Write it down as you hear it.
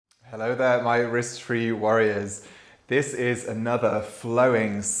Hello there, my wrist-free warriors. This is another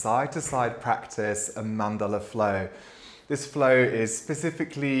flowing side-to-side practice, a mandala flow. This flow is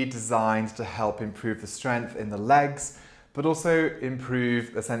specifically designed to help improve the strength in the legs, but also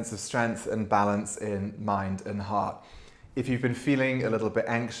improve the sense of strength and balance in mind and heart. If you've been feeling a little bit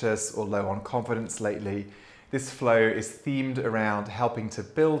anxious or low on confidence lately, this flow is themed around helping to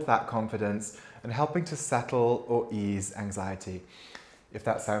build that confidence and helping to settle or ease anxiety. If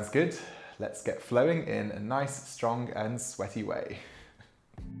that sounds good, let's get flowing in a nice, strong and sweaty way.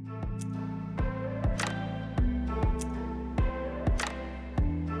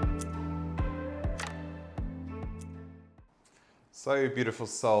 So beautiful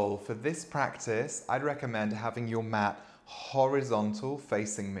soul, for this practice, I'd recommend having your mat horizontal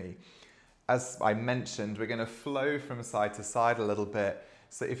facing me. As I mentioned, we're going to flow from side to side a little bit.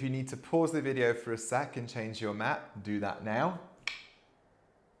 So if you need to pause the video for a sec and change your mat, do that now.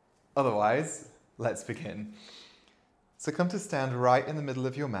 Otherwise, let's begin. So come to stand right in the middle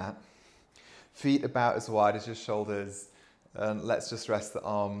of your mat, feet about as wide as your shoulders, and let's just rest the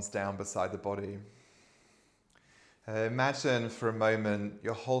arms down beside the body. Imagine for a moment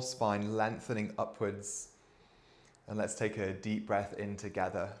your whole spine lengthening upwards, and let's take a deep breath in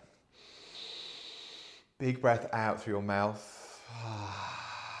together. Big breath out through your mouth.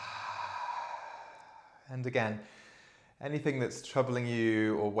 And again, anything that's troubling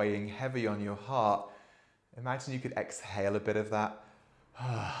you or weighing heavy on your heart, imagine you could exhale a bit of that.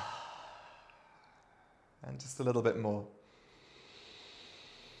 And just a little bit more.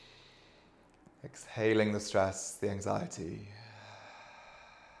 Exhaling the stress, the anxiety.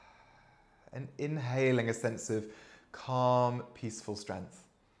 And inhaling a sense of calm, peaceful strength.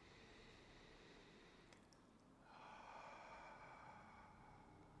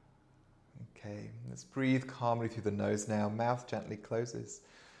 Okay, let's breathe calmly through the nose now. Mouth gently closes.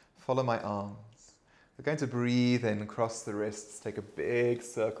 Follow my arms. We're going to breathe in, cross the wrists, take a big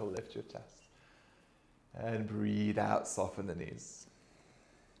circle, lift your chest. And breathe out, soften the knees.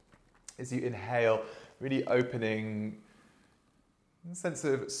 As you inhale, really opening a sense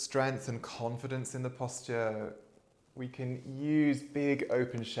of strength and confidence in the posture. We can use big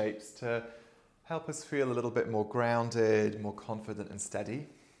open shapes to help us feel a little bit more grounded, more confident and steady.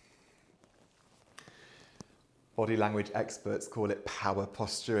 Body language experts call it power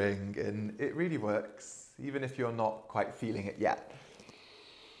posturing, and it really works, even if you're not quite feeling it yet.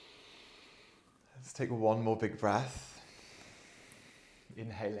 Let's take one more big breath.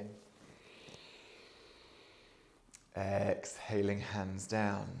 Inhaling. Exhaling, hands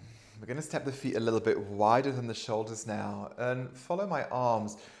down. We're going to step the feet a little bit wider than the shoulders now, and follow my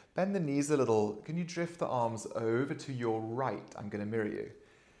arms. Bend the knees a little. Can you drift the arms over to your right? I'm going to mirror you.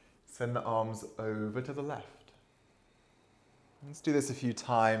 Send the arms over to the left. Let's do this a few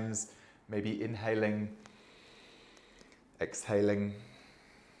times, maybe inhaling, exhaling,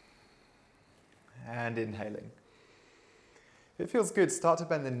 and inhaling. If it feels good, start to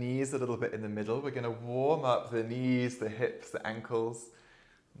bend the knees a little bit in the middle. We're going to warm up the knees, the hips, the ankles,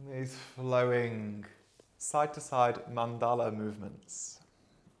 these flowing side-to-side mandala movements.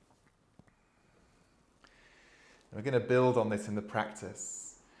 And we're going to build on this in the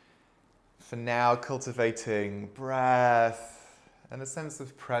practice. For now, cultivating breath, and a sense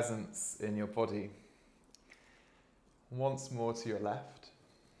of presence in your body. Once more to your left.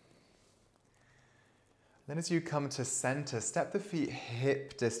 Then as you come to center, step the feet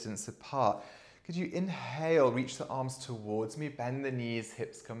hip distance apart. Could you inhale, reach the arms towards me, bend the knees,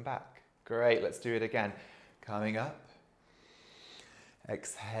 hips come back. Great, let's do it again. Coming up.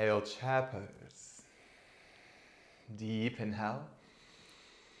 Exhale, chair pose. Deep inhale.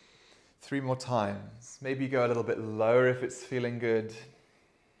 3 more times. Maybe go a little bit lower if it's feeling good.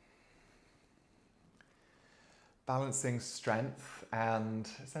 Balancing strength and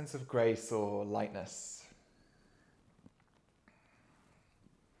a sense of grace or lightness.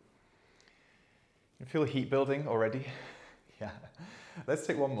 You feel heat building already? Yeah. Let's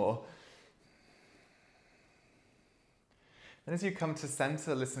take one more. And as you come to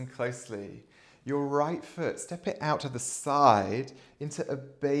center, listen closely. Your right foot, step it out to the side into a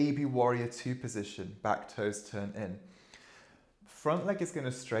baby warrior 2 position. Back toes turn in. Front leg is going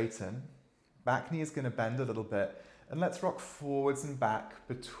to straighten. Back knee is going to bend a little bit. And let's rock forwards and back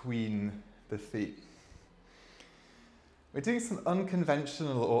between the feet. We're doing some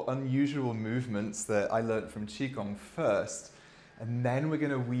unconventional or unusual movements that I learned from Qigong first. And then we're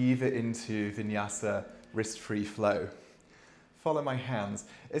going to weave it into Vinyasa wrist-free flow. Follow my hands.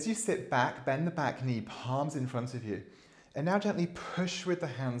 As you sit back, bend the back knee, palms in front of you. And now gently push with the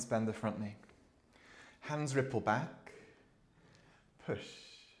hands, bend the front knee. Hands ripple back, push.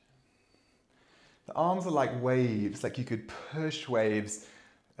 The arms are like waves, like you could push waves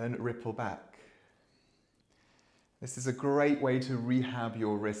and ripple back. This is a great way to rehab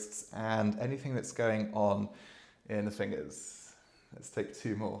your wrists and anything that's going on in the fingers. Let's take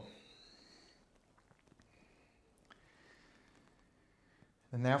 2 more.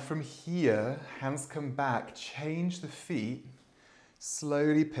 And now from here, hands come back, change the feet,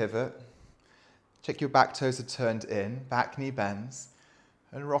 slowly pivot. Check your back toes are turned in, back knee bends,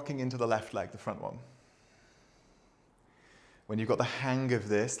 and rocking into the left leg, the front one. When you've got the hang of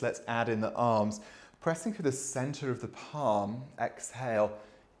this, let's add in the arms. Pressing through the center of the palm, exhale,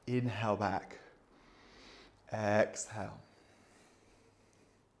 inhale back, exhale.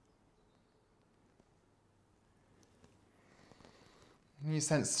 And you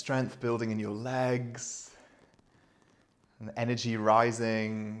sense strength building in your legs, and energy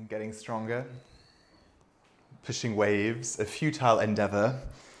rising, getting stronger. Pushing waves, a futile endeavor.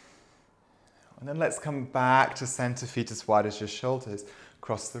 And then let's come back to center, feet as wide as your shoulders.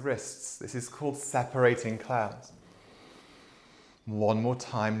 Cross the wrists. This is called separating clouds. 1 more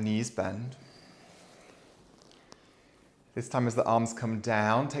time, knees bend. This time as the arms come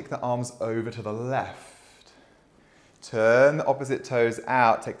down, take the arms over to the left. Turn the opposite toes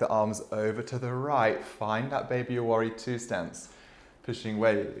out, take the arms over to the right. Find that baby warrior 2 stance, pushing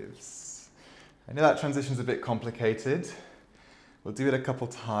waves. I know that transition's a bit complicated. We'll do it a couple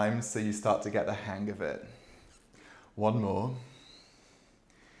times so you start to get the hang of it. 1 more.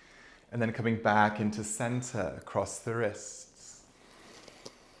 And then coming back into center, across the wrists.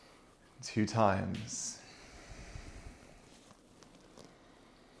 2 times.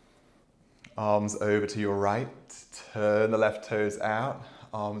 Arms over to your right, turn the left toes out,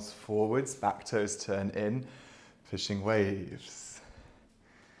 arms forwards, back toes turn in, pushing waves.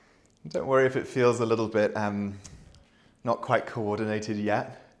 Don't worry if it feels a little bit not quite coordinated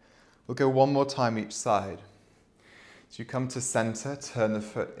yet. We'll go 1 more time each side. As you come to center, turn the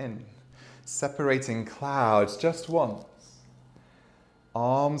foot in. Separating clouds just once.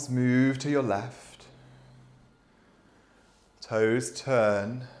 Arms move to your left. Toes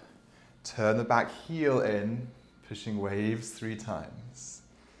turn. Turn the back heel in, pushing waves 3 times.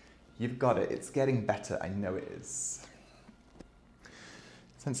 You've got it. It's getting better. I know it is.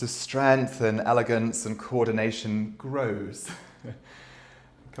 Sense of strength and elegance and coordination grows.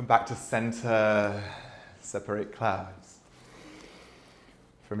 Come back to center, separate clouds.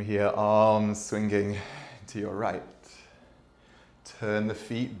 From here, arms swinging to your right. Turn the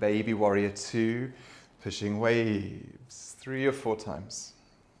feet, baby warrior 2, pushing waves 3 or 4 times.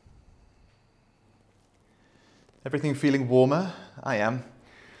 Everything feeling warmer? I am.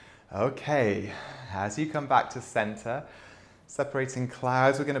 Okay, as you come back to center, separating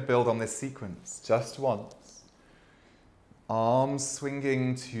clouds, we're going to build on this sequence just once. Arms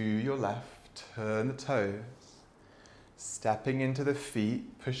swinging to your left, turn the toes, stepping into the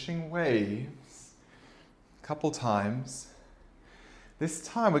feet, pushing waves, a couple times. This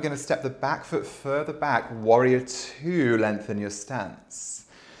time we're going to step the back foot further back, warrior 2, lengthen your stance.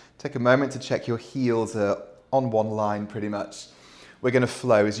 Take a moment to check your heels are on one line pretty much. We're going to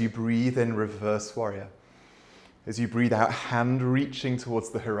flow as you breathe in, reverse warrior. As you breathe out, hand reaching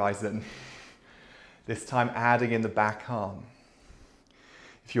towards the horizon. This time adding in the back arm.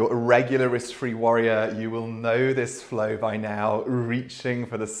 If you're a regular wrist-free warrior, you will know this flow by now, reaching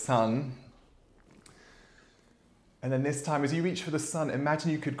for the sun. And then this time, as you reach for the sun,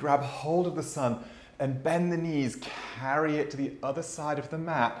 imagine you could grab hold of the sun and bend the knees, carry it to the other side of the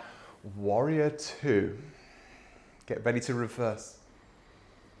mat. Warrior 2. Get ready to reverse.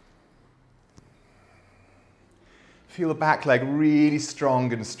 Feel the back leg really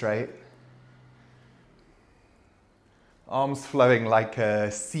strong and straight. Arms flowing like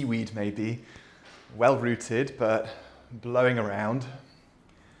a seaweed maybe. Well rooted, but blowing around.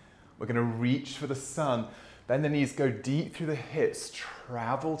 We're going to reach for the sun. Bend the knees, go deep through the hips.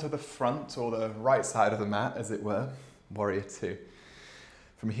 Travel to the front or the right side of the mat, as it were. Warrior 2.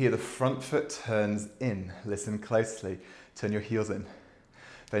 From here, the front foot turns in. Listen closely. Turn your heels in.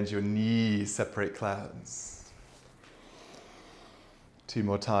 Bend your knees, separate clouds. 2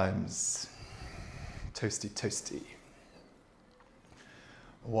 more times. Toasty, toasty.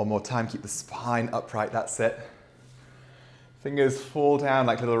 1 more time, keep the spine upright, that's it. Fingers fall down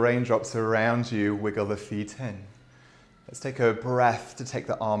like little raindrops around you, wiggle the feet in. Let's take a breath to take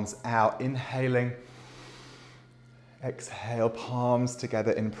the arms out, inhaling. Exhale, palms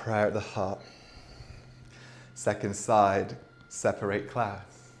together in prayer at the heart. Second side, separate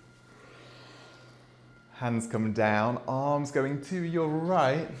clouds. Hands come down, arms going to your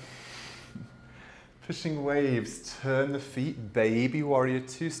right. Pushing waves, turn the feet, baby warrior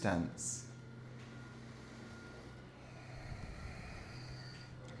 2 stance.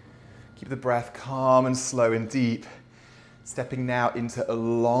 Keep the breath calm and slow and deep. Stepping now into a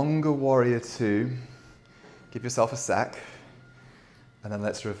longer warrior two. Give yourself a sec. And then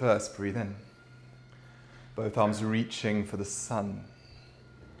let's reverse. Breathe in. Both arms reaching for the sun.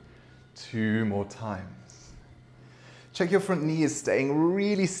 2 more times. Check your front knee is staying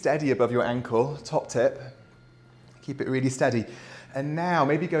really steady above your ankle, top tip. Keep it really steady. And now,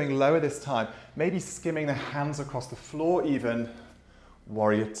 maybe going lower this time, maybe skimming the hands across the floor even.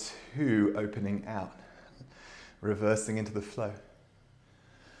 Warrior two, opening out. Reversing into the flow.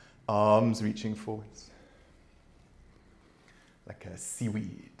 Arms reaching forwards. Like a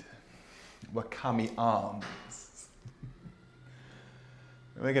seaweed. Wakami arms.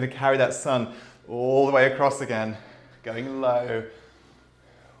 And we're going to carry that sun all the way across again. Going low.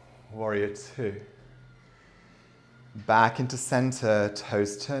 Warrior two. Back into center,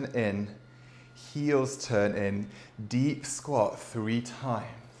 toes turn in, heels turn in, deep squat 3 times.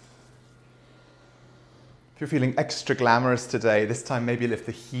 If you're feeling extra glamorous today, this time maybe lift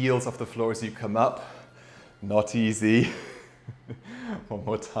the heels off the floor as you come up. Not easy. One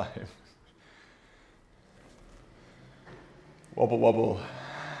more time. Wobble, wobble.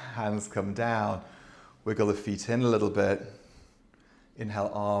 Hands come down. Wiggle the feet in a little bit.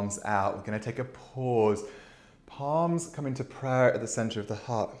 Inhale, arms out. We're going to take a pause. Palms come into prayer at the center of the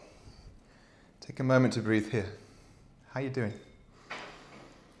heart. Take a moment to breathe here. How are you doing?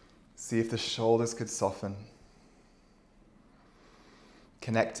 See if the shoulders could soften.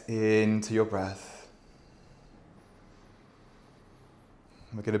 Connect into your breath.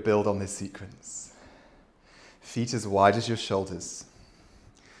 We're going to build on this sequence. Feet as wide as your shoulders.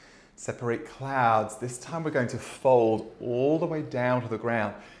 Separate clouds. This time we're going to fold all the way down to the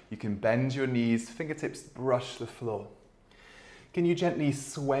ground. You can bend your knees, fingertips brush the floor. Can you gently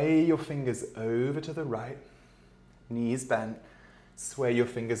sway your fingers over to the right? Knees bent. Sway your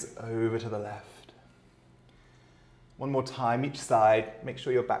fingers over to the left. One more time, each side. Make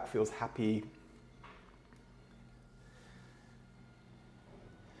sure your back feels happy.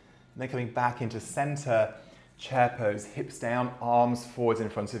 And then coming back into center, chair pose, hips down, arms forwards in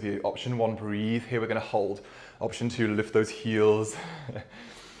front of you. Option 1, breathe. Here we're going to hold. Option 2, lift those heels.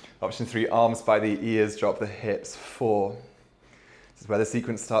 Option 3, arms by the ears, drop the hips. 4. This is where the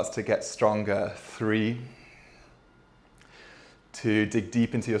sequence starts to get stronger. 3. 2, dig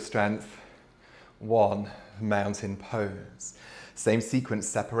deep into your strength. 1, mountain pose. Same sequence,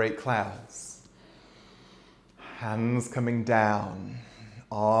 separate clouds. Hands coming down.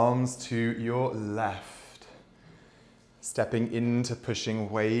 Arms to your left. Stepping into pushing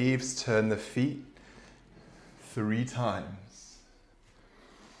waves, turn the feet 3 times.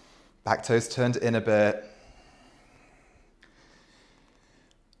 Back toes turned in a bit.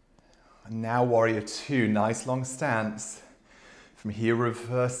 And now warrior two, nice long stance. From here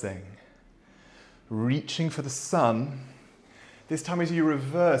reversing. Reaching for the sun. This time as you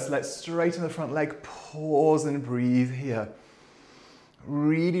reverse, let's straighten the front leg, pause and breathe here.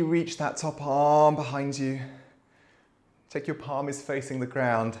 Really reach that top arm behind you. Take your palm is facing the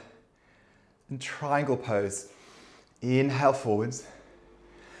ground. And triangle pose. Inhale forwards.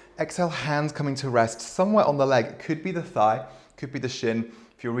 Exhale, hands coming to rest somewhere on the leg. It could be the thigh, could be the shin.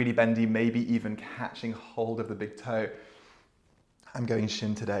 If you're really bendy, maybe even catching hold of the big toe. I'm going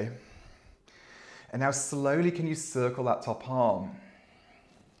shin today. And now slowly can you circle that top arm?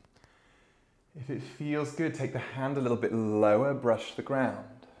 If it feels good, take the hand a little bit lower, brush the ground.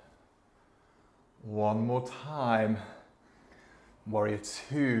 One more time. Warrior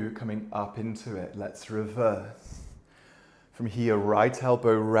two, coming up into it. Let's reverse. From here, right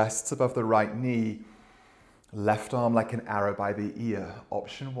elbow rests above the right knee. Left arm like an arrow by the ear.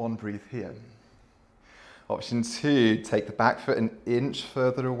 Option 1, breathe here. Option 2, take the back foot an inch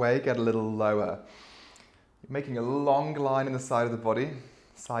further away, get a little lower. You're making a long line in the side of the body,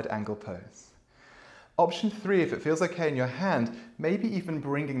 side angle pose. Option 3, if it feels okay in your hand, maybe even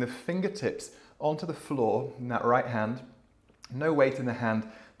bringing the fingertips onto the floor in that right hand. No weight in the hand,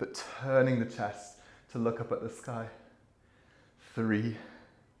 but turning the chest to look up at the sky. 3,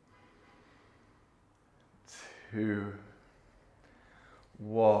 2,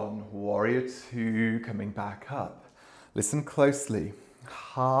 1. Warrior two, coming back up. Listen closely.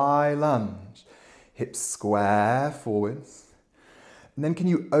 High lunge. Hips square forwards. And then can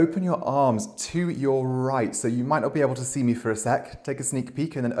you open your arms to your right? So you might not be able to see me for a sec. Take a sneak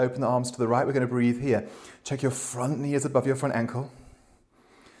peek and then open the arms to the right. We're going to breathe here. Check your front knee is above your front ankle.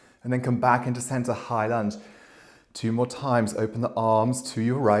 And then come back into center, high lunge. 2 more times, open the arms to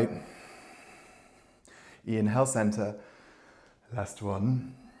your right. Inhale, center. Last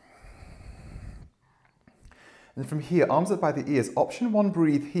one. And then from here, arms up by the ears. Option 1,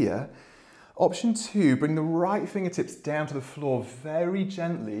 breathe here. Option 2, bring the right fingertips down to the floor very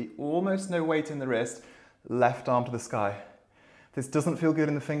gently, almost no weight in the wrist, left arm to the sky. If this doesn't feel good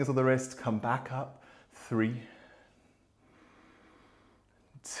in the fingers or the wrist, come back up. 3,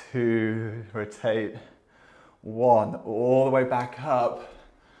 2, rotate. 1, all the way back up.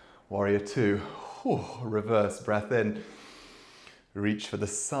 Warrior 2, whew, reverse, breath in. Reach for the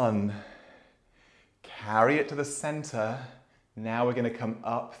sun. Carry it to the center. Now we're going to come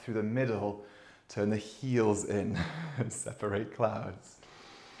up through the middle, turn the heels in, and separate clouds.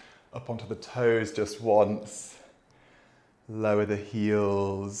 Up onto the toes just once. Lower the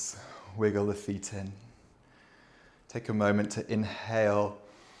heels, wiggle the feet in. Take a moment to inhale.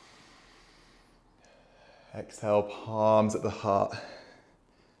 Exhale, palms at the heart.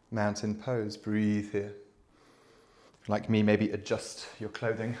 Mountain pose, breathe here. Like me, maybe adjust your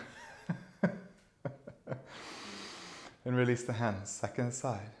clothing. And release the hands, second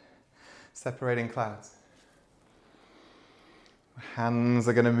side. Separating clouds. Hands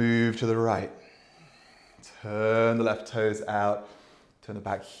are going to move to the right. Turn the left toes out. Turn the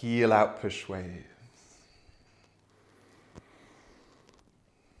back heel out, push waves.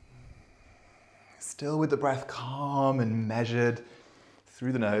 Still with the breath calm and measured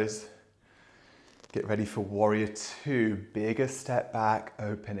through the nose. Get ready for warrior 2. Bigger step back,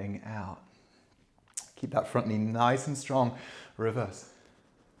 opening out. Keep that front knee nice and strong. Reverse.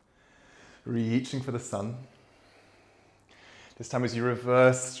 Reaching for the sun. This time as you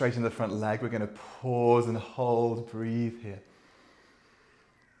reverse, straighten the front leg, we're going to pause and hold, breathe here.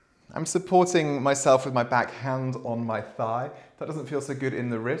 I'm supporting myself with my back hand on my thigh. If that doesn't feel so good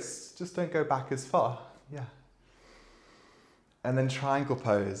in the wrists, just don't go back as far. Yeah. And then triangle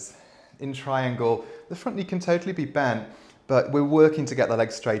pose. In triangle, the front knee can totally be bent, but we're working to get the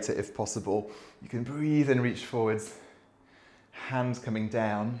leg straighter if possible. You can breathe and reach forwards, hands coming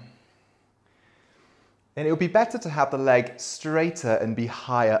down. And it would be better to have the leg straighter and be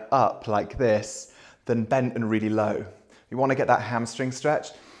higher up like this than bent and really low. You want to get that hamstring stretch.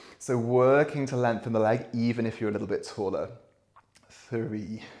 So working to lengthen the leg even if you're a little bit taller.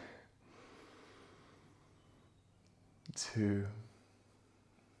 3, 2,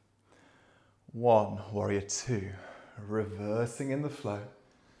 1. Warrior 2. Reversing in the flow.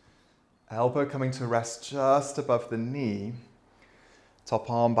 Elbow coming to rest just above the knee.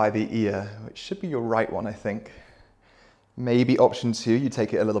 Top arm by the ear, which should be your right one, I think. Maybe option 2, you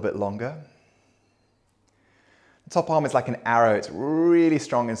take it a little bit longer. The top arm is like an arrow, it's really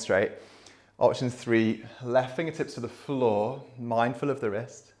strong and straight. Option 3, left fingertips to the floor, mindful of the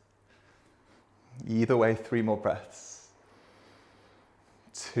wrist. Either way, 3 more breaths.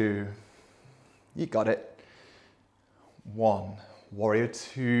 2, you got it. 1, warrior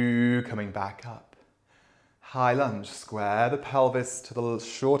 2, coming back up. High lunge, square the pelvis to the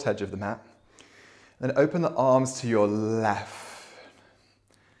short edge of the mat. Then open the arms to your left.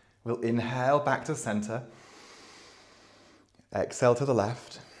 We'll inhale back to center. Exhale to the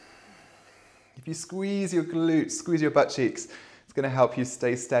left. If you squeeze your glutes, squeeze your butt cheeks, it's going to help you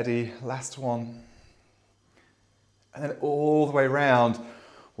stay steady. Last one. And then all the way around,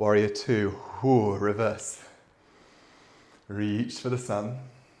 warrior 2, ooh, reverse. Reach for the sun.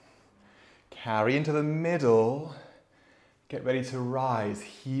 Carry into the middle. Get ready to rise.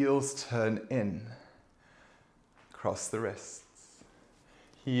 Heels turn in. Cross the wrists.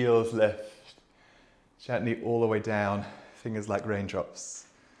 Heels lift. Gently all the way down. Fingers like raindrops.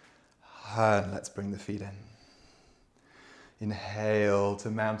 And let's bring the feet in. Inhale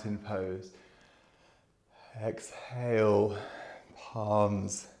to mountain pose. Exhale,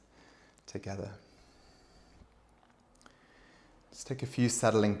 palms together. Just take a few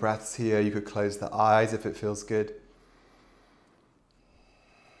settling breaths here. You could close the eyes if it feels good.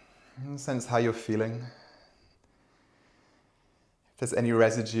 And sense how you're feeling. If there's any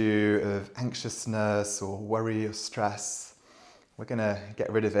residue of anxiousness or worry or stress, we're going to get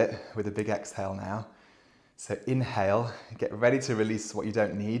rid of it with a big exhale now. So inhale, get ready to release what you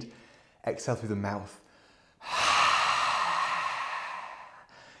don't need. Exhale through the mouth.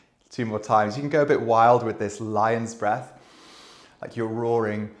 2 more times. You can go a bit wild with this lion's breath. Like you're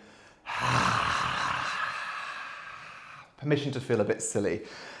roaring. Permission to feel a bit silly.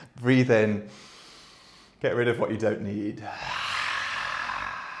 Breathe in. Get rid of what you don't need.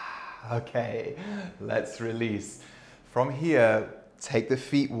 Okay, let's release. From here, take the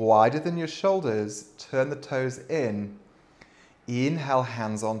feet wider than your shoulders. Turn the toes in. Inhale,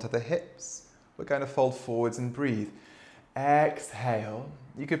 hands onto the hips. We're going to fold forwards and breathe. Exhale.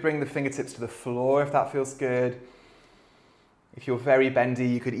 You could bring the fingertips to the floor if that feels good. If you're very bendy,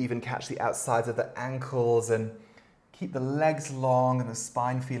 you could even catch the outsides of the ankles and Keep the legs long and the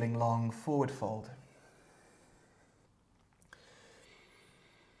spine feeling long, forward fold.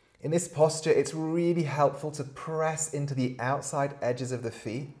 In this posture, it's really helpful to press into the outside edges of the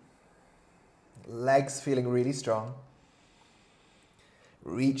feet. Legs feeling really strong.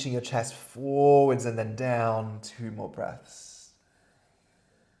 Reaching your chest forwards and then down. 2 more breaths.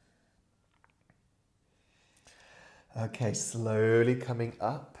 Okay, slowly coming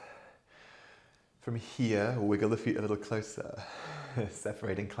up. From here, wiggle the feet a little closer.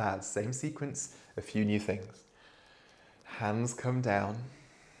 Separating clouds. Same sequence, a few new things. Hands come down.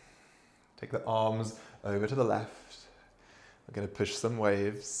 Take the arms over to the left. We're going to push some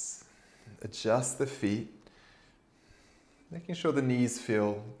waves. Adjust the feet. Making sure the knees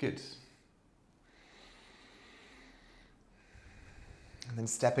feel good. And then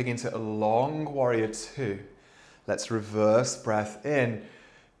stepping into a long warrior 2. Let's reverse breath in.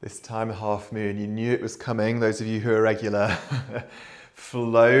 This time half moon. You knew it was coming, those of you who are regular.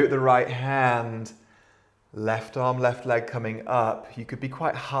 Float the right hand. Left arm, left leg coming up. You could be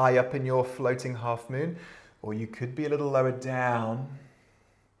quite high up in your floating half moon, or you could be a little lower down.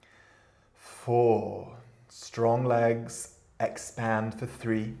 4. Strong legs. Expand for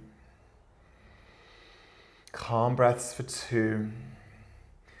 3. Calm breaths for 2.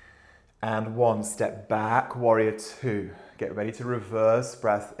 And 1. Step back, warrior 2. Get ready to reverse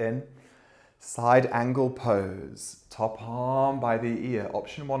breath in. Side angle pose. Top arm by the ear.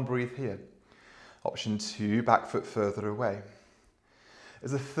 Option 1, breathe here. Option 2, back foot further away.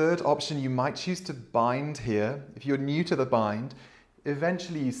 As a third option, you might choose to bind here. If you're new to the bind,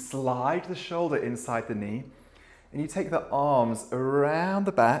 eventually you slide the shoulder inside the knee and you take the arms around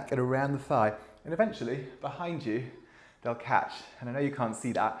the back and around the thigh, and eventually behind you, they'll catch. And I know you can't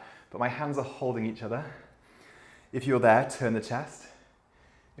see that, but my hands are holding each other. If you're there, turn the chest.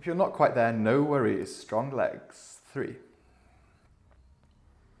 If you're not quite there, no worries. Strong legs. 3,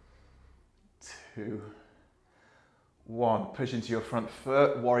 2, 1. Push into your front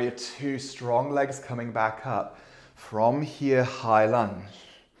foot. Warrior 2. Strong legs coming back up. From here, high lunge.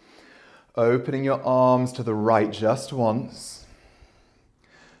 Opening your arms to the right just once.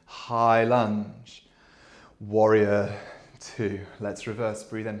 High lunge. Warrior 2. Let's reverse.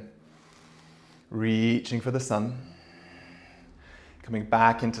 Breathe in. Reaching for the sun. Coming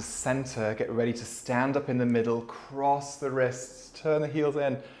back into center. Get ready to stand up in the middle. Cross the wrists. Turn the heels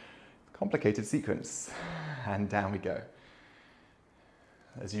in. Complicated sequence. And down we go.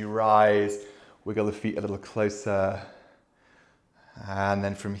 As you rise, wiggle the feet a little closer. And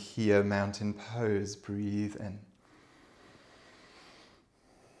then from here, mountain pose. Breathe in.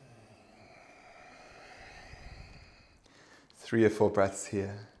 Three or 4 breaths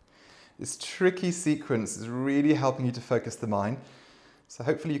here. This tricky sequence is really helping you to focus the mind. So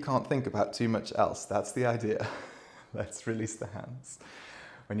hopefully you can't think about too much else. That's the idea. Let's release the hands.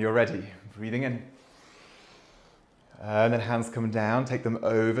 When you're ready, breathing in. And then hands come down, take them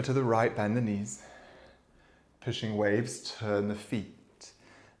over to the right, bend the knees. Pushing waves, turn the feet.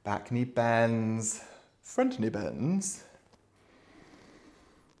 Back knee bends, front knee bends.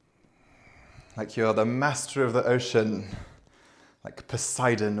 Like you're the master of the ocean, like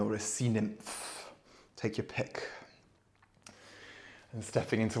Poseidon or a sea nymph. Take your pick. And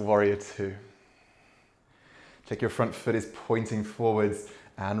stepping into warrior 2. Check your front foot is pointing forwards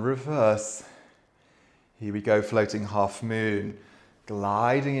and reverse. Here we go, floating half moon.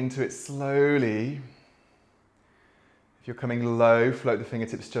 Gliding into it slowly. If you're coming low, float the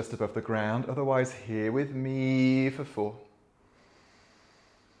fingertips just above the ground. Otherwise, here with me for 4.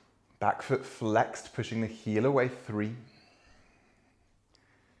 Back foot flexed, pushing the heel away. 3,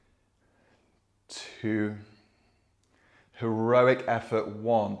 2, heroic effort.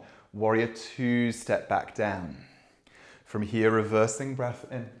 1. Warrior 2, step back down. From here, reversing breath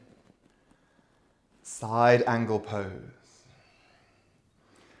in. Side angle pose.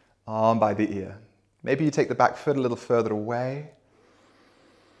 Arm by the ear. Maybe you take the back foot a little further away.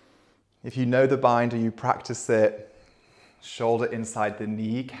 If you know the bind or you practice it, shoulder inside the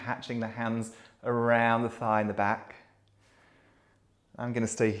knee, catching the hands around the thigh and the back. I'm going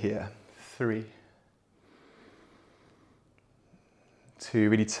to stay here. 3, 2,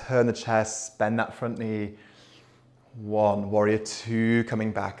 really turn the chest, bend that front knee. 1, warrior 2,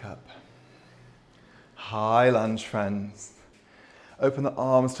 coming back up. High lunge, friends. Open the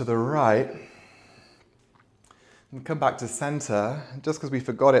arms to the right. And come back to center. Just because we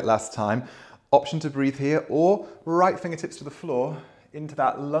forgot it last time, option to breathe here, or right fingertips to the floor into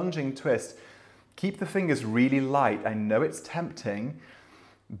that lunging twist. Keep the fingers really light. I know it's tempting,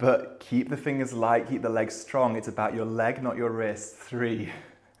 but keep the fingers light, keep the legs strong. It's about your leg, not your wrist. 3,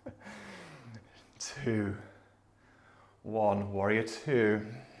 2, 1, warrior 2.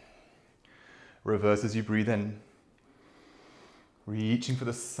 Reverse as you breathe in. Reaching for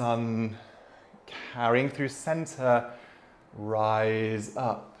the sun, carrying through center, rise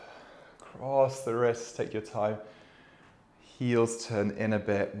up. Cross the wrists, take your time. Heels turn in a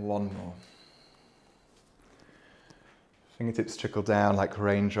bit, 1 more. Fingertips trickle down like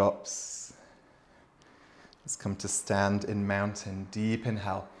raindrops. Let's come to stand in mountain. Deep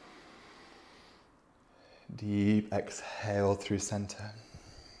inhale. Deep exhale through center.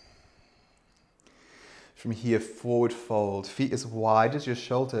 From here, forward fold. Feet as wide as your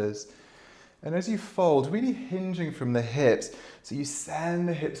shoulders. And as you fold, really hinging from the hips. So you send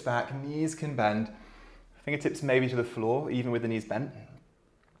the hips back, knees can bend. Fingertips maybe to the floor, even with the knees bent.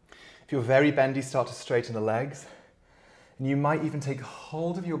 If you're very bendy, start to straighten the legs. And you might even take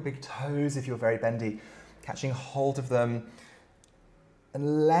hold of your big toes if you're very bendy, catching hold of them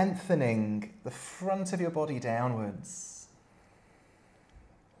and lengthening the front of your body downwards.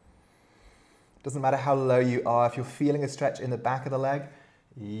 Doesn't matter how low you are, if you're feeling a stretch in the back of the leg,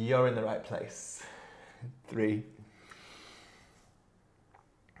 you're in the right place. 3,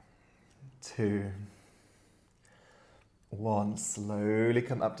 2, 1. Slowly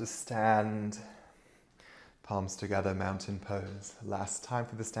come up to stand. Palms together, mountain pose. Last time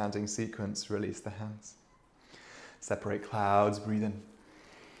for the standing sequence, release the hands. Separate clouds, breathe in.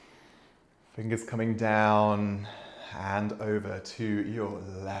 Fingers coming down and over to your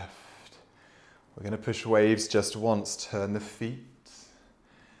left. We're going to push waves just once. Turn the feet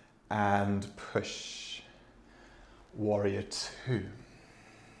and push. Warrior 2.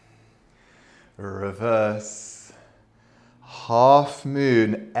 Reverse. Half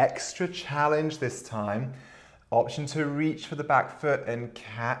moon. Extra challenge this time. Option to reach for the back foot and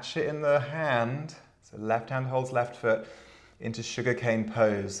catch it in the hand. So left hand holds left foot into sugarcane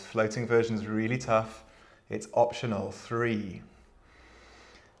pose. Floating version is really tough. It's optional. 3.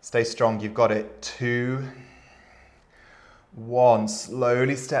 Stay strong, you've got it. 2, 1.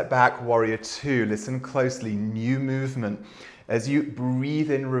 Slowly step back, warrior 2. Listen closely, new movement. As you breathe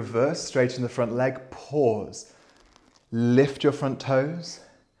in, reverse, straighten the front leg, pause. Lift your front toes,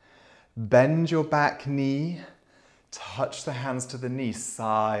 bend your back knee, touch the hands to the knee,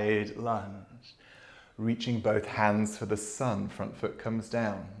 side lunge. Reaching both hands for the sun, front foot comes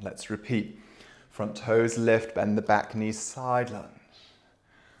down. Let's repeat. Front toes lift, bend the back knee, side lunge.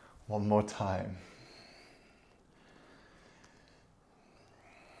 1 more time.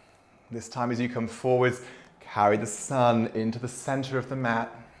 This time as you come forwards, carry the sun into the center of the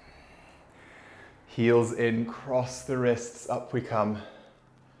mat. Heels in, cross the wrists, up we come.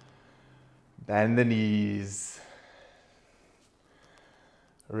 Bend the knees.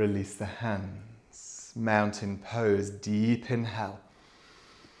 Release the hands. Mountain pose, deep inhale.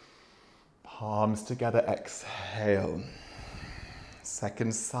 Palms together, exhale.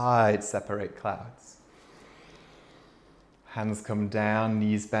 Second side, separate clouds. Hands come down,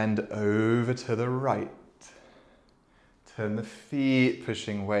 knees bend over to the right. Turn the feet,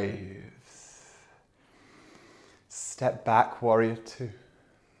 pushing waves. Step back, warrior 2.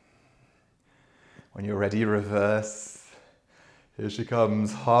 When you're ready, reverse. Here she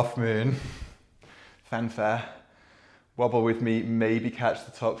comes, half moon. Fanfare. Wobble with me, maybe catch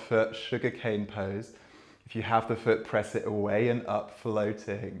the top foot, sugarcane pose. If you have the foot, press it away and up,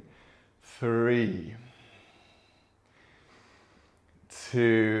 floating. 3,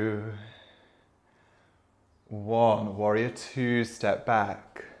 2, 1. Warrior 2, step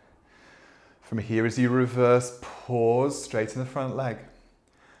back. From here, as you reverse, pause, straighten the front leg.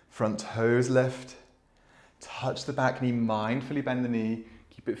 Front toes lift. Touch the back knee, mindfully bend the knee.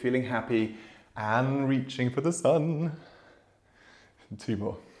 Keep it feeling happy. And reaching for the sun. 2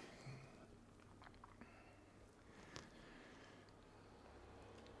 more.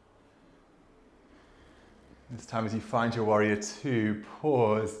 This time as you find your warrior 2,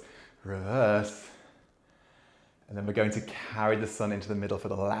 pause, reverse. And then we're going to carry the sun into the middle for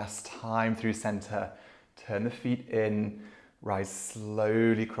the last time through center. Turn the feet in, rise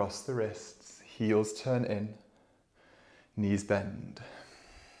slowly across the wrists, heels turn in, knees bend.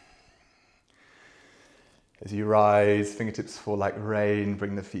 As you rise, fingertips fall like rain,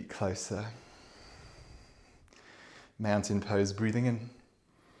 bring the feet closer. Mountain pose, breathing in.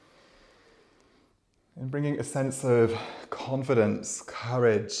 And bringing a sense of confidence,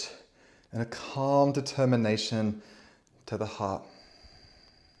 courage, and a calm determination to the heart.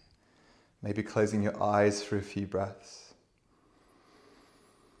 Maybe closing your eyes for a few breaths.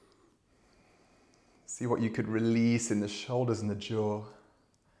 See what you could release in the shoulders and the jaw.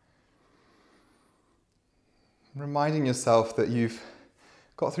 Reminding yourself that you've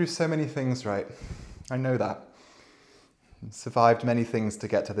got through so many things, right? I know that. Survived many things to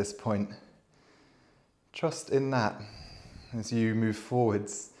get to this point. Trust in that as you move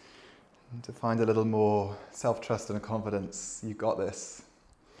forwards to find a little more self-trust and confidence. You got this.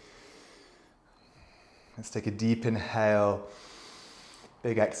 Let's take a deep inhale,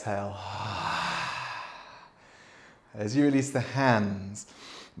 big exhale. As you release the hands,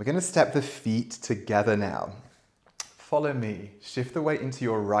 we're going to step the feet together now. Follow me. Shift the weight into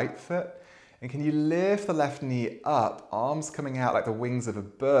your right foot. And can you lift the left knee up, arms coming out like the wings of a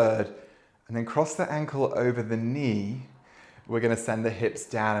bird, and then cross the ankle over the knee. We're going to send the hips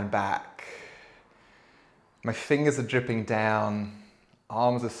down and back. My fingers are dripping down,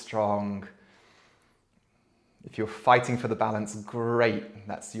 arms are strong. If you're fighting for the balance, great.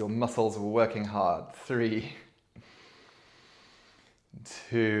 That's your muscles working hard. 3,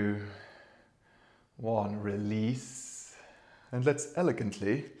 2, 1, release. And let's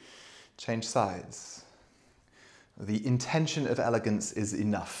elegantly change sides. The intention of elegance is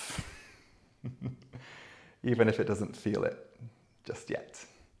enough, even if it doesn't feel it just yet.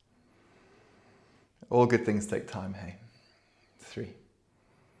 All good things take time, hey? 3.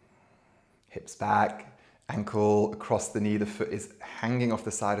 Hips back, ankle across the knee, the foot is hanging off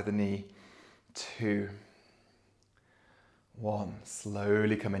the side of the knee. 2, 1,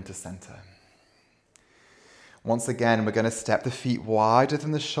 slowly come into center. Once again, we're going to step the feet wider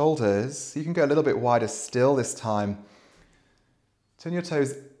than the shoulders. You can go a little bit wider still this time. Turn your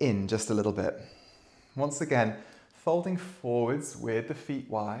toes in just a little bit. Once again, folding forwards with the feet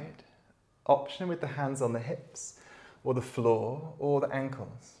wide. Option with the hands on the hips, or the floor, or the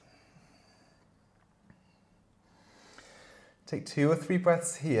ankles. Take 2 or 3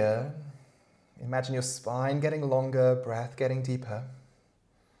 breaths here. Imagine your spine getting longer, breath getting deeper.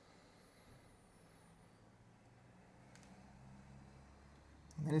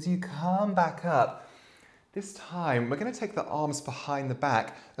 And as you come back up, this time we're going to take the arms behind the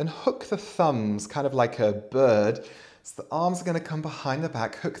back and hook the thumbs, kind of like a bird. So the arms are going to come behind the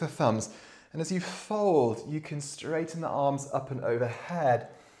back, hook the thumbs. And as you fold, you can straighten the arms up and overhead.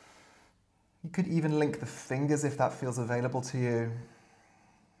 You could even link the fingers if that feels available to you.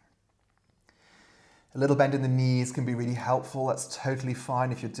 A little bend in the knees can be really helpful. That's totally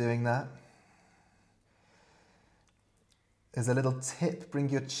fine if you're doing that. As a little tip, bring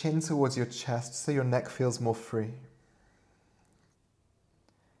your chin towards your chest so your neck feels more free.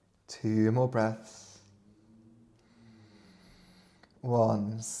 2 more breaths.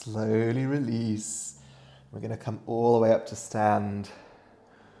 1, slowly release. We're going to come all the way up to stand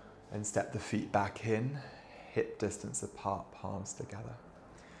and step the feet back in, hip distance apart, palms together.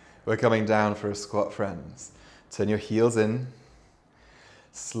 We're coming down for a squat, friends. Turn your heels in.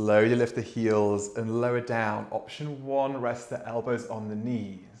 Slowly lift the heels and lower down. Option 1, rest the elbows on the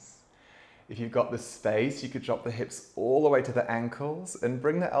knees. If you've got the space, you could drop the hips all the way to the ankles and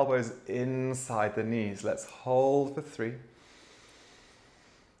bring the elbows inside the knees. Let's hold for 3.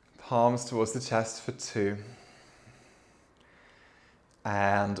 Palms towards the chest for 2.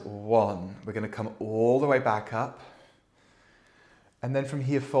 And 1. We're going to come all the way back up. And then from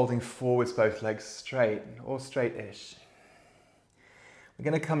here, folding forwards, both legs straight or straight-ish. We're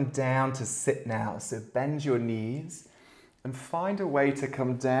going to come down to sit now. So bend your knees and find a way to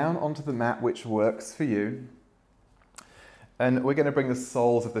come down onto the mat which works for you. And we're going to bring the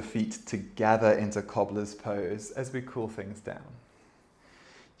soles of the feet together into cobbler's pose as we cool things down.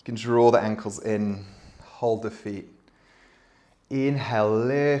 You can draw the ankles in, hold the feet. Inhale,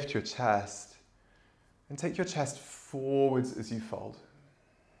 lift your chest and take your chest forwards as you fold.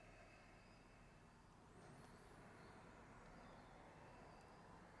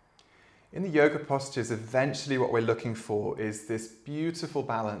 In the yoga postures, eventually what we're looking for is this beautiful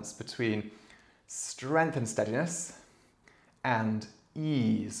balance between strength and steadiness and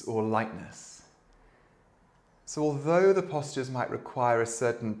ease or lightness. So although the postures might require a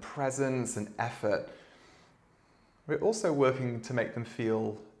certain presence and effort, we're also working to make them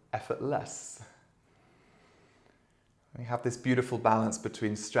feel effortless. We have this beautiful balance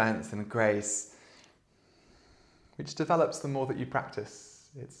between strength and grace, which develops the more that you practice.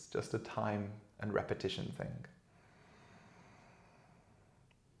 It's just a time and repetition thing.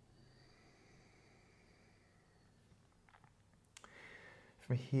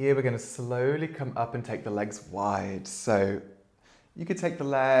 From here, we're going to slowly come up and take the legs wide. So you could take the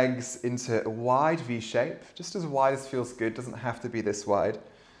legs into a wide V shape, just as wide as feels good, doesn't have to be this wide.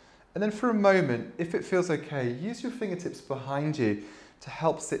 And then for a moment, if it feels okay, use your fingertips behind you to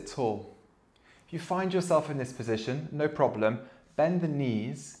help sit tall. If you find yourself in this position, no problem. Bend the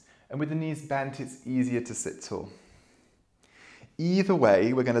knees, and with the knees bent, it's easier to sit tall. Either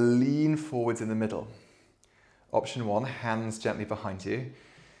way, we're going to lean forwards in the middle. Option 1, hands gently behind you.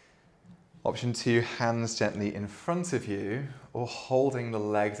 Option 2, hands gently in front of you, or holding the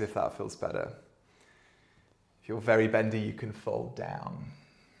legs if that feels better. If you're very bendy, you can fold down.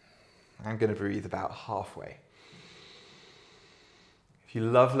 I'm going to breathe about halfway. If you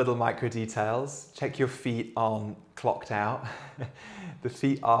love little micro details, check your feet on clocked out. The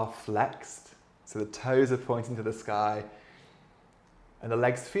feet are flexed, so the toes are pointing to the sky, and the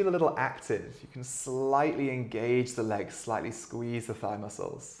legs feel a little active. You can slightly engage the legs, slightly squeeze the thigh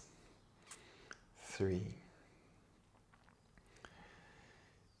muscles. 3,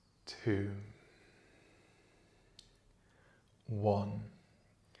 2, 1.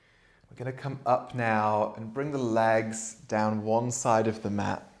 We're going to come up now and bring the legs down one side of the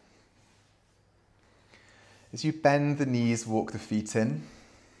mat. As you bend the knees, walk the feet in.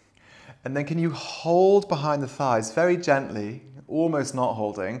 And then can you hold behind the thighs very gently, almost not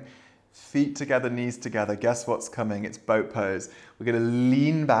holding. Feet together, knees together. Guess what's coming? It's boat pose. We're going to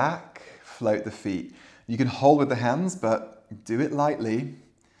lean back, float the feet. You can hold with the hands, but do it lightly.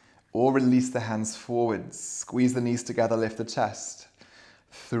 Or release the hands forwards. Squeeze the knees together, lift the chest.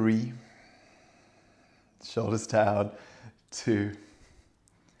 3, shoulders down. 2,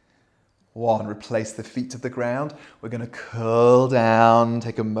 1. Replace the feet to the ground. We're going to curl down,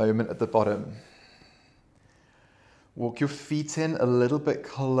 take a moment at the bottom. Walk your feet in a little bit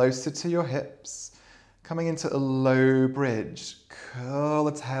closer to your hips, coming into a low bridge. Curl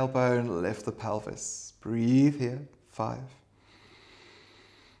the tailbone, lift the pelvis. Breathe here. 5.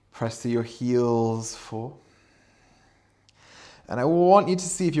 Press through your heels. 4. And I want you to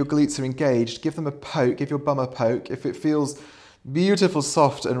see if your glutes are engaged. Give them a poke, give your bum a poke. If it feels beautiful,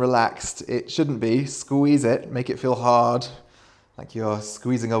 soft and relaxed, it shouldn't be. Squeeze it, make it feel hard, like you're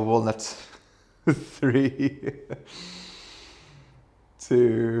squeezing a walnut. 3,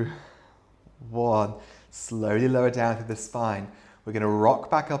 2, 1. Slowly lower down through the spine. We're going to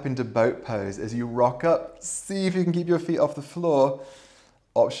rock back up into boat pose. As you rock up, see if you can keep your feet off the floor.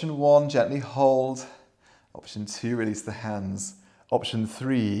 Option 1, gently hold. Option 2, release the hands. Option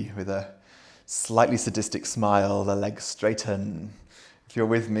 3, with a slightly sadistic smile, the legs straighten. If you're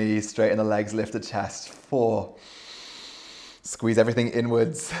with me, straighten the legs, lift the chest. 4, squeeze everything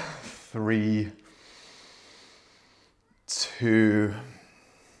inwards. 3, 2,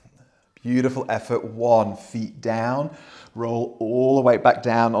 beautiful effort. 1, feet down, roll all the way back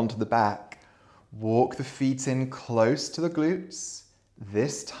down onto the back. Walk the feet in close to the glutes.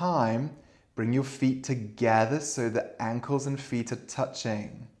 This time, bring your feet together so the ankles and feet are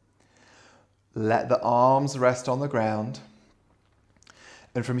touching. Let the arms rest on the ground.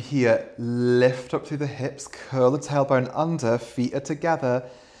 And from here, lift up through the hips, curl the tailbone under, feet are together.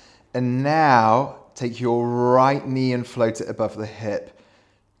 And now, take your right knee and float it above the hip.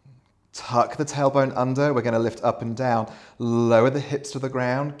 Tuck the tailbone under, we're going to lift up and down. Lower the hips to the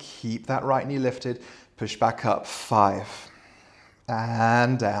ground, keep that right knee lifted, push back up. 5,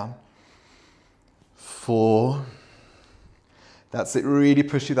 and down. 4, that's it, really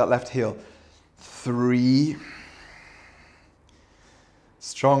push through that left heel. 3,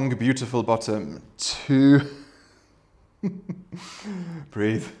 strong, beautiful bottom. 2,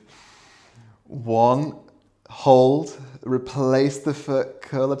 breathe. 1, hold, replace the foot,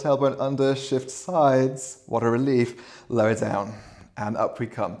 curl the tailbone under, shift sides, what a relief. Lower down, and up we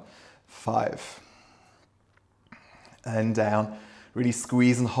come. 5, and down, really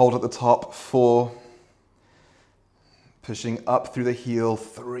squeeze and hold at the top. 4, pushing up through the heel.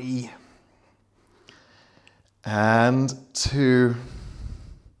 3, and 2,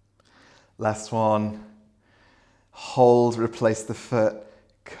 last one. Hold, replace the foot,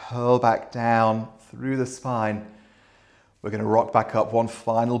 curl back down through the spine. We're going to rock back up, one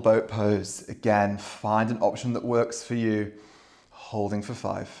final boat pose. Again, find an option that works for you. Holding for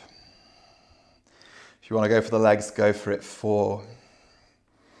 5. If you want to go for the legs, go for it. 4.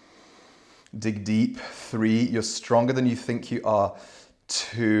 Dig deep. 3. You're stronger than you think you are.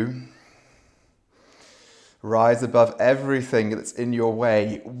 2. Rise above everything that's in your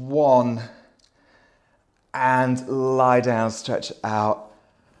way. 1. And lie down, stretch out.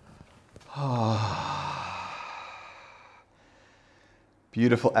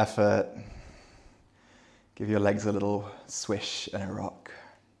 Beautiful effort. Give your legs a little swish and a rock.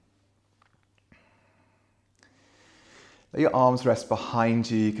 Let your arms rest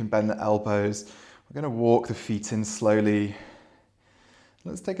behind you. You can bend the elbows. We're going to walk the feet in slowly.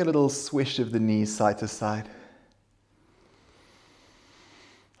 Let's take a little swish of the knees side to side.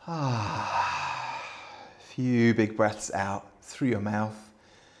 A few big breaths out through your mouth.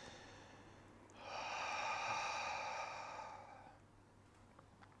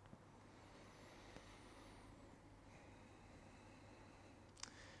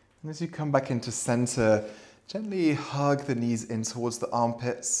 And as you come back into center, gently hug the knees in towards the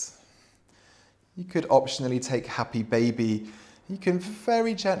armpits. You could optionally take happy baby. You can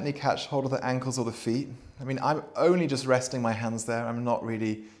very gently catch hold of the ankles or the feet. I mean, I'm only just resting my hands there. I'm not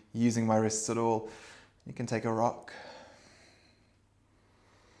really using my wrists at all. You can take a rock.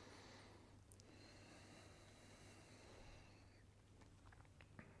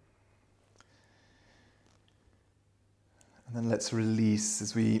 And then let's release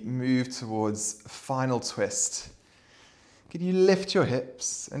as we move towards a final twist. Can you lift your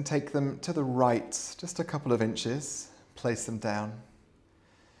hips and take them to the right just a couple of inches? Place them down.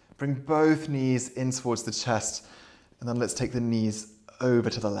 Bring both knees in towards the chest, and then let's take the knees over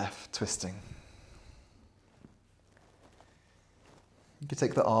to the left, twisting. You can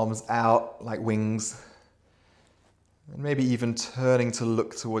take the arms out like wings, and maybe even turning to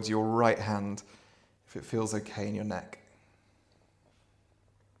look towards your right hand if it feels okay in your neck.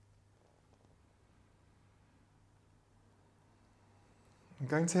 I'm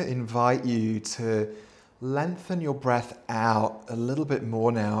going to invite you to lengthen your breath out a little bit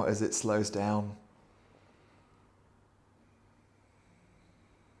more now as it slows down.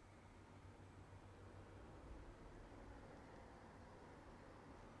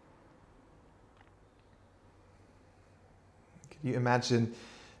 Can you imagine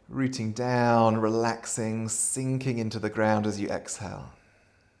rooting down, relaxing, sinking into the ground as you exhale?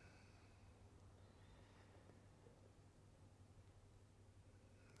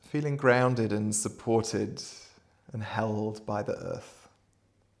 Feeling grounded and supported and held by the earth.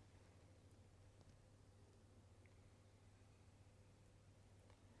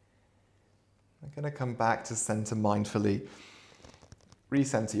 I'm going to come back to center mindfully.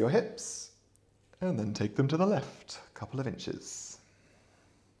 Recenter your hips and then take them to the left a couple of inches.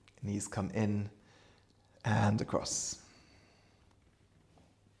 Knees come in and across.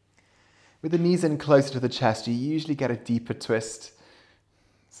 With the knees in closer to the chest, you usually get a deeper twist.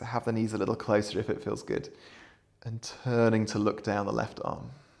 So have the knees a little closer if it feels good. And turning to look down the left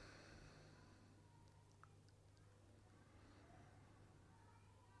arm.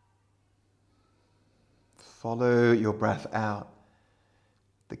 Follow your breath out.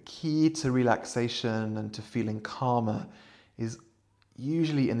 The key to relaxation and to feeling calmer is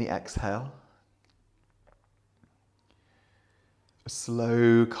usually in the exhale. A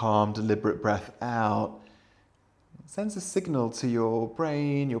slow, calm, deliberate breath out sends a signal to your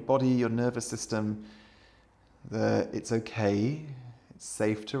brain, your body, your nervous system that it's okay, it's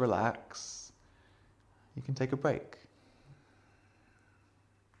safe to relax, you can take a break.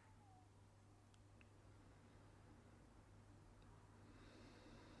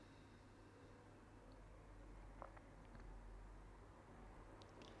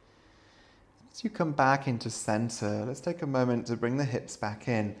 As you come back into center, let's take a moment to bring the hips back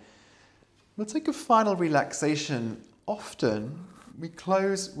in. We'll take a final relaxation. Often we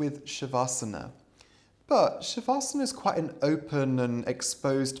close with Shavasana, but Shavasana is quite an open and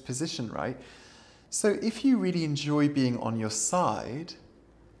exposed position, right? So if you really enjoy being on your side,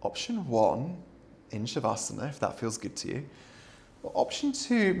 option 1 in Shavasana, if that feels good to you. Or option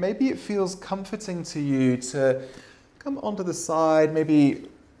 2, maybe it feels comforting to you to come onto the side, maybe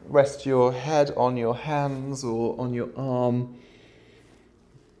rest your head on your hands or on your arm.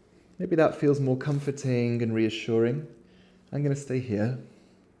 Maybe that feels more comforting and reassuring. I'm going to stay here.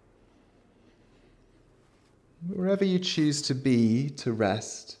 Wherever you choose to be, to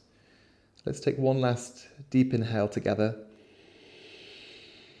rest, let's take one last deep inhale together.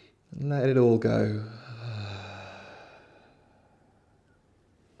 And let it all go.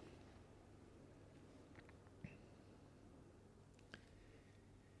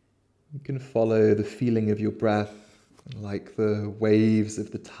 You can follow the feeling of your breath like the waves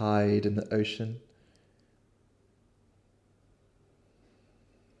of the tide in the ocean.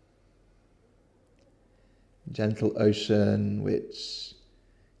 Gentle ocean which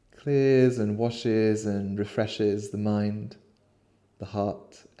clears and washes and refreshes the mind, the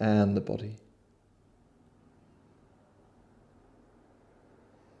heart, and the body.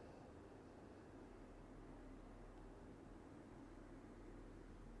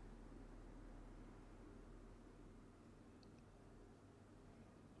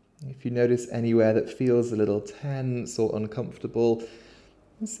 If you notice anywhere that feels a little tense or uncomfortable,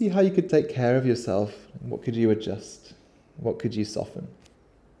 see how you could take care of yourself. What could you adjust? What could you soften?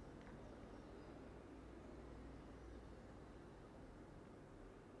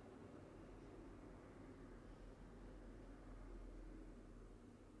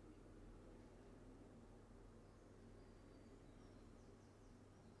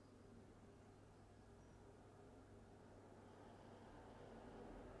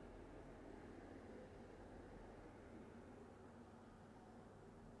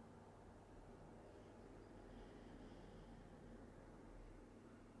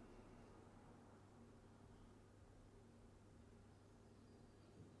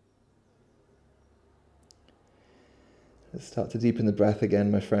 Let's start to deepen the breath again,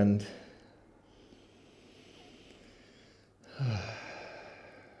 my friend. You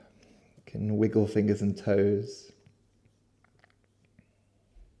can wiggle fingers and toes.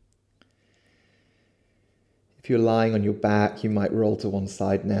 If you're lying on your back, you might roll to one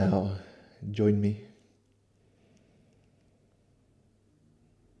side now. Join me.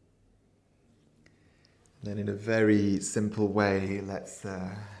 And then in a very simple way, let's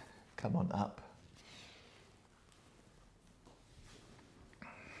come on up.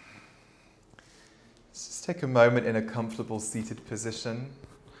 Let's just take a moment in a comfortable seated position,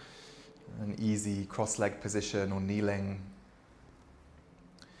 an easy cross-legged position or kneeling.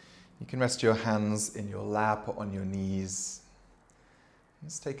 You can rest your hands in your lap or on your knees.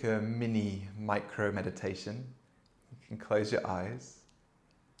 Let's take a mini micro meditation. You can close your eyes.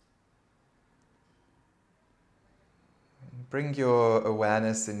 Bring your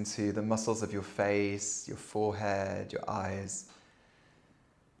awareness into the muscles of your face, your forehead, your eyes.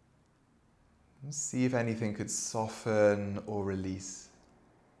 And see if anything could soften or release.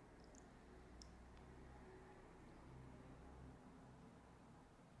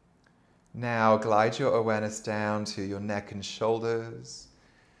 Now glide your awareness down to your neck and shoulders.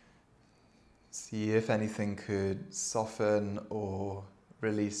 See if anything could soften or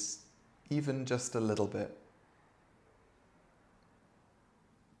release, even just a little bit.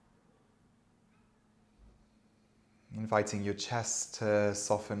 Inviting your chest to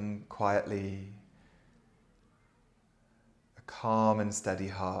soften quietly, a calm and steady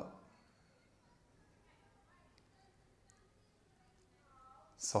heart.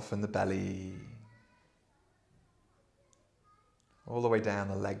 Soften the belly, all the way down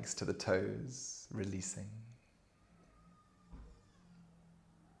the legs to the toes, releasing.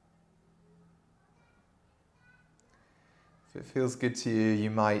 If it feels good to you, you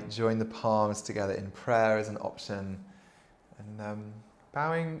might join the palms together in prayer as an option, and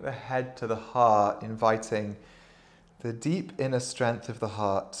bowing the head to the heart, inviting the deep inner strength of the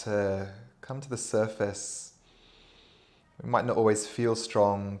heart to come to the surface. We might not always feel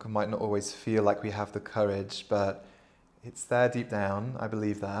strong, we might not always feel like we have the courage, but it's there deep down, I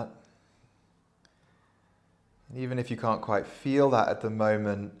believe that. And even if you can't quite feel that at the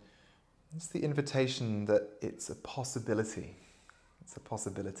moment, it's the invitation that it's a possibility. It's a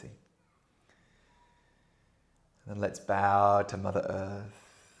possibility. And then let's bow to Mother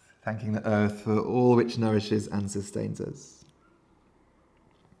Earth, thanking the Earth for all which nourishes and sustains us.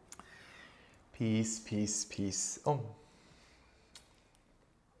 Peace, peace, peace. Om.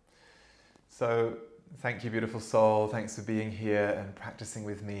 So, thank you, beautiful soul. Thanks for being here and practicing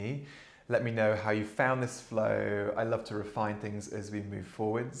with me. Let me know how you found this flow. I love to refine things as we move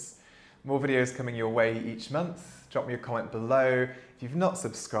forwards. More videos coming your way each month. Drop me a comment below. If you've not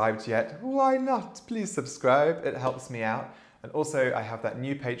subscribed yet, why not? Please subscribe. It helps me out. And also, I have that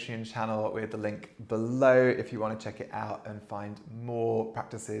new Patreon channel with the link below if you want to check it out and find more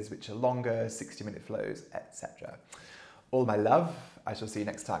practices which are longer, 60-minute flows, etc. All my love. I shall see you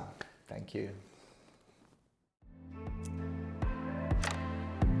next time. Thank you.